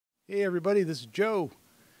Hey everybody, this is Joe.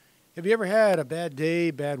 Have you ever had a bad day,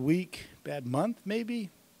 bad week, bad month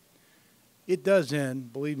maybe? It does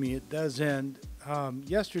end, believe me, it does end.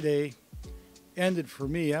 Yesterday ended for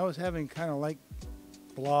me. I was having kind of like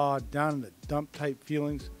blah, down in the dump type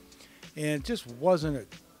feelings, and it just wasn't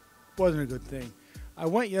a good thing. I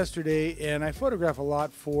went yesterday and I photograph a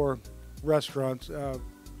lot for restaurants.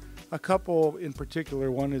 A couple in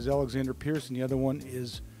particular. One is Alexander Pierce, and the other one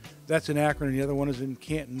is that's in Akron, and the other one is in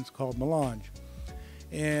Canton. It's called Melange.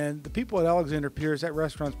 And the people at Alexander Pierce, that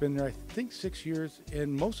restaurant's been there, I think, 6 years,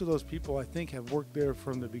 and most of those people, I think, have worked there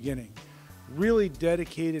from the beginning. Really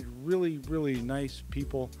dedicated, really, really nice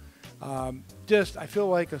people. I feel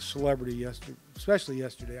like a celebrity yesterday, especially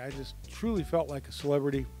yesterday. I just truly felt like a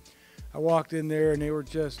celebrity. I walked in there, and they were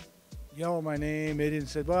just yelling my name. They didn't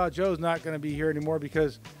say, well, Joe's not going to be here anymore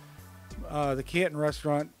because the Canton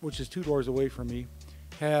restaurant, which is 2 doors away from me,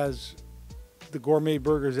 has the gourmet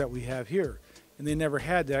burgers that we have here. And they never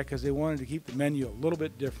had that because they wanted to keep the menu a little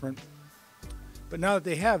bit different. But now that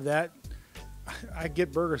they have that, I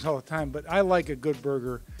get burgers all the time, but I like a good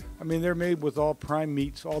burger. I mean, they're made with all prime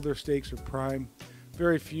meats. All their steaks are prime.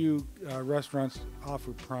 Very few restaurants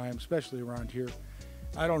offer prime, especially around here.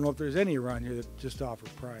 I don't know if there's any around here that just offer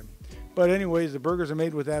prime. But anyways, the burgers are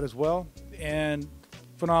made with that as well, and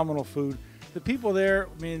phenomenal food. The people there,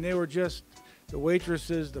 I mean, they were just the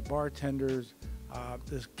waitresses, the bartenders,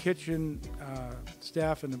 this kitchen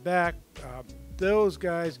staff in the back, those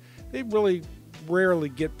guys, they really rarely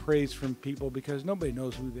get praise from people because nobody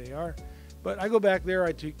knows who they are. But I go back there,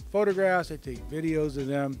 I take photographs, I take videos of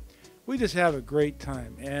them. We just have a great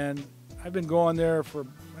time. And I've been going there for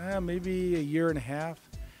maybe a year and a half.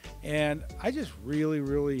 And I just really,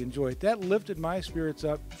 really enjoy it. That lifted my spirits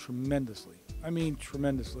up tremendously. I mean,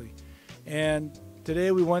 tremendously. And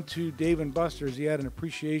today we went to Dave & Buster's. He had an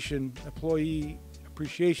employee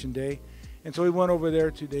appreciation day. And so we went over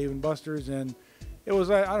there to Dave & Buster's, and it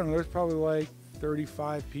was, I don't know, there's probably like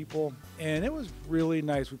 35 people. And it was really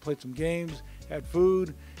nice. We played some games, had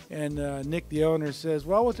food, and Nick, the owner, says,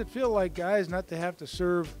 well, what's it feel like, guys, not to have to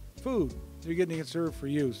serve food? You're getting it served for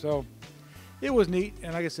you. So it was neat.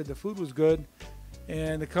 And like I said, the food was good,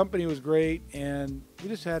 and the company was great, and we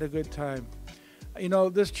just had a good time. You know,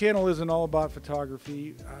 this channel isn't all about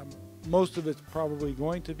photography. Most of it's probably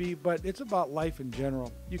going to be, but it's about life in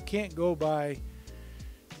general. You can't go by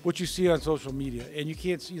what you see on social media, and you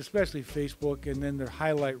can't see, especially Facebook, and then their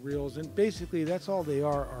highlight reels. And basically, that's all they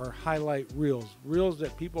are highlight reels. Reels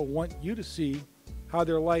that people want you to see how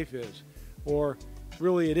their life is, or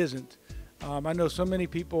really it isn't. I know so many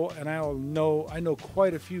people, and I know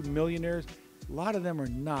quite a few millionaires. A lot of them are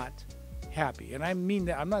not happy, and I mean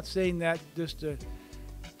that. I'm not saying that just to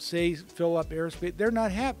say fill up airspace. They're not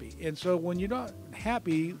happy, and so when you're not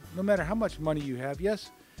happy, no matter how much money you have, yes,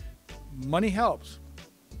 money helps.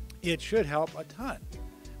 It should help a ton.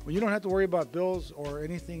 When you don't have to worry about bills or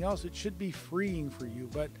anything else, it should be freeing for you.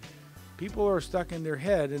 But people are stuck in their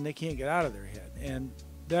head and they can't get out of their head, and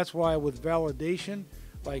that's why with validation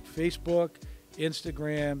like Facebook,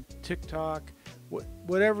 Instagram, TikTok,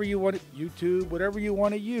 whatever you want, YouTube, whatever you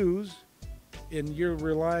want to use, and you're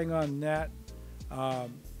relying on that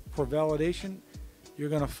for validation, you're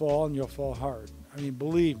going to fall, and you'll fall hard. I mean,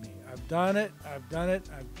 believe me, I've done it,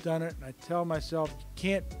 and I tell myself, you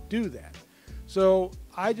can't do that. So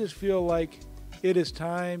I just feel like it is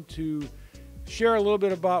time to share a little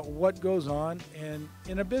bit about what goes on and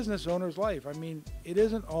in a business owner's life. I mean, it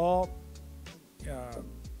isn't all, I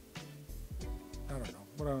don't know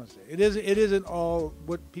what I want to say. It isn't all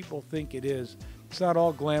what people think it is. It's not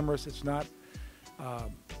all glamorous. It's not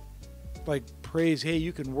like praise, hey,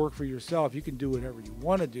 you can work for yourself. You can do whatever you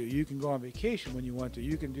want to do. You can go on vacation when you want to.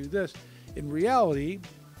 You can do this. In reality,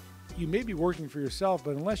 you may be working for yourself,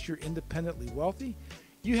 but unless you're independently wealthy,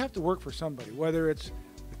 you have to work for somebody, whether it's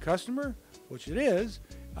the customer, which it is,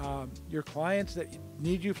 your clients that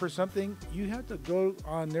need you for something. You have to go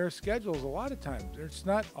on their schedules a lot of times. It's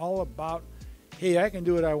not all about, hey, I can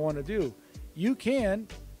do what I want to do. You can,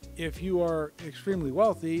 if you are extremely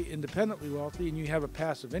wealthy, independently wealthy, and you have a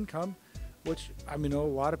passive income, which I mean, a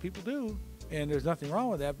lot of people do, and there's nothing wrong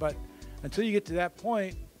with that. But until you get to that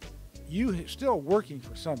point, you're still working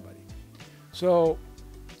for somebody. So,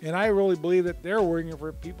 and I really believe that they're working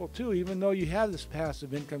for people too, even though you have this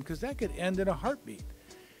passive income, because that could end in a heartbeat.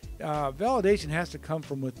 Validation has to come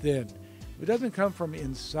from within. If it doesn't come from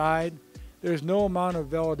inside, there's no amount of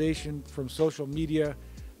validation from social media,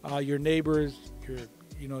 your neighbors,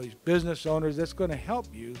 these business owners that's going to help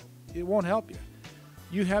you. It won't help you.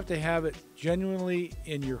 You have to have it genuinely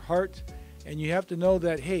in your heart, and you have to know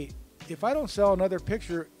that, hey, if I don't sell another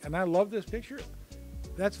picture and I love this picture,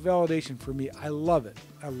 that's validation for me. I love it.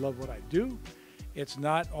 I love what I do. It's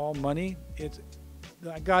not all money.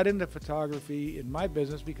 I got into photography in my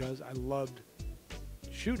business because I loved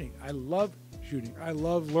shooting. I love shooting. I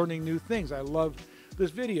love learning new things. I love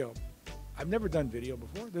this video. I've never done video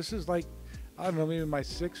before. This is like, I don't know, maybe my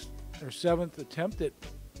 6th or 7th attempt at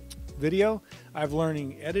video. I'm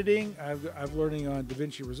learning editing. I'm learning on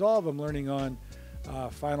DaVinci Resolve. I'm learning on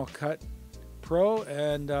Final Cut Pro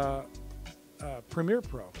and Premiere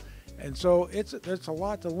Pro. And so it's a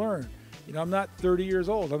lot to learn. You know, I'm not 30 years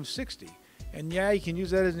old. I'm 60. And yeah, you can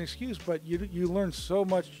use that as an excuse, but you learn so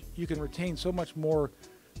much. You can retain so much more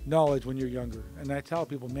knowledge when you're younger. And I tell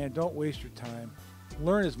people, man, don't waste your time.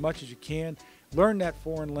 Learn as much as you can. Learn that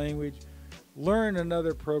foreign language. Learn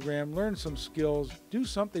another program. Learn some skills. Do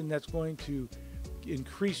something that's going to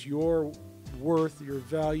increase your worth, your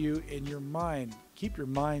value, and your mind. Keep your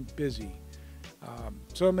mind busy.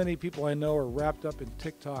 So many people I know are wrapped up in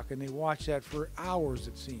TikTok, and they watch that for hours,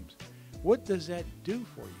 it seems. What does that do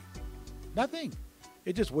for you? Nothing.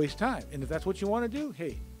 It just wastes time. And if that's what you want to do,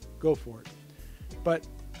 hey, go for it. But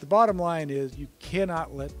the bottom line is you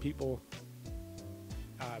cannot let people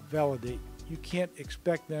validate. You can't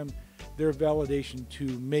expect their validation to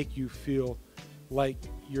make you feel like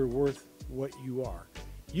you're worth what you are.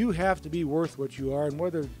 You have to be worth what you are, and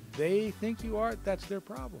whether they think you are, that's their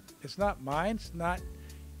problem. It's not mine. It's not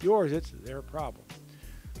yours. It's their problem.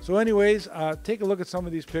 So anyways, take a look at some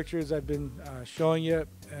of these pictures I've been showing you.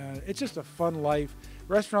 It's just a fun life.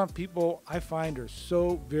 Restaurant people, I find, are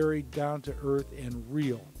so very down to earth and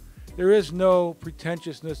real. There is no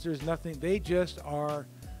pretentiousness. There's nothing. They just are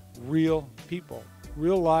real people,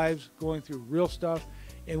 real lives going through real stuff.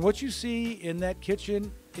 And what you see in that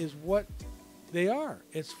kitchen is what they are.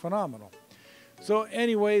 It's phenomenal. So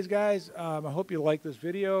anyways, guys, I hope you like this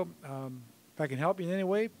video. If I can help you in any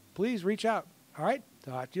way, please reach out. All right.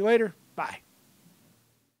 Talk to you later. Bye.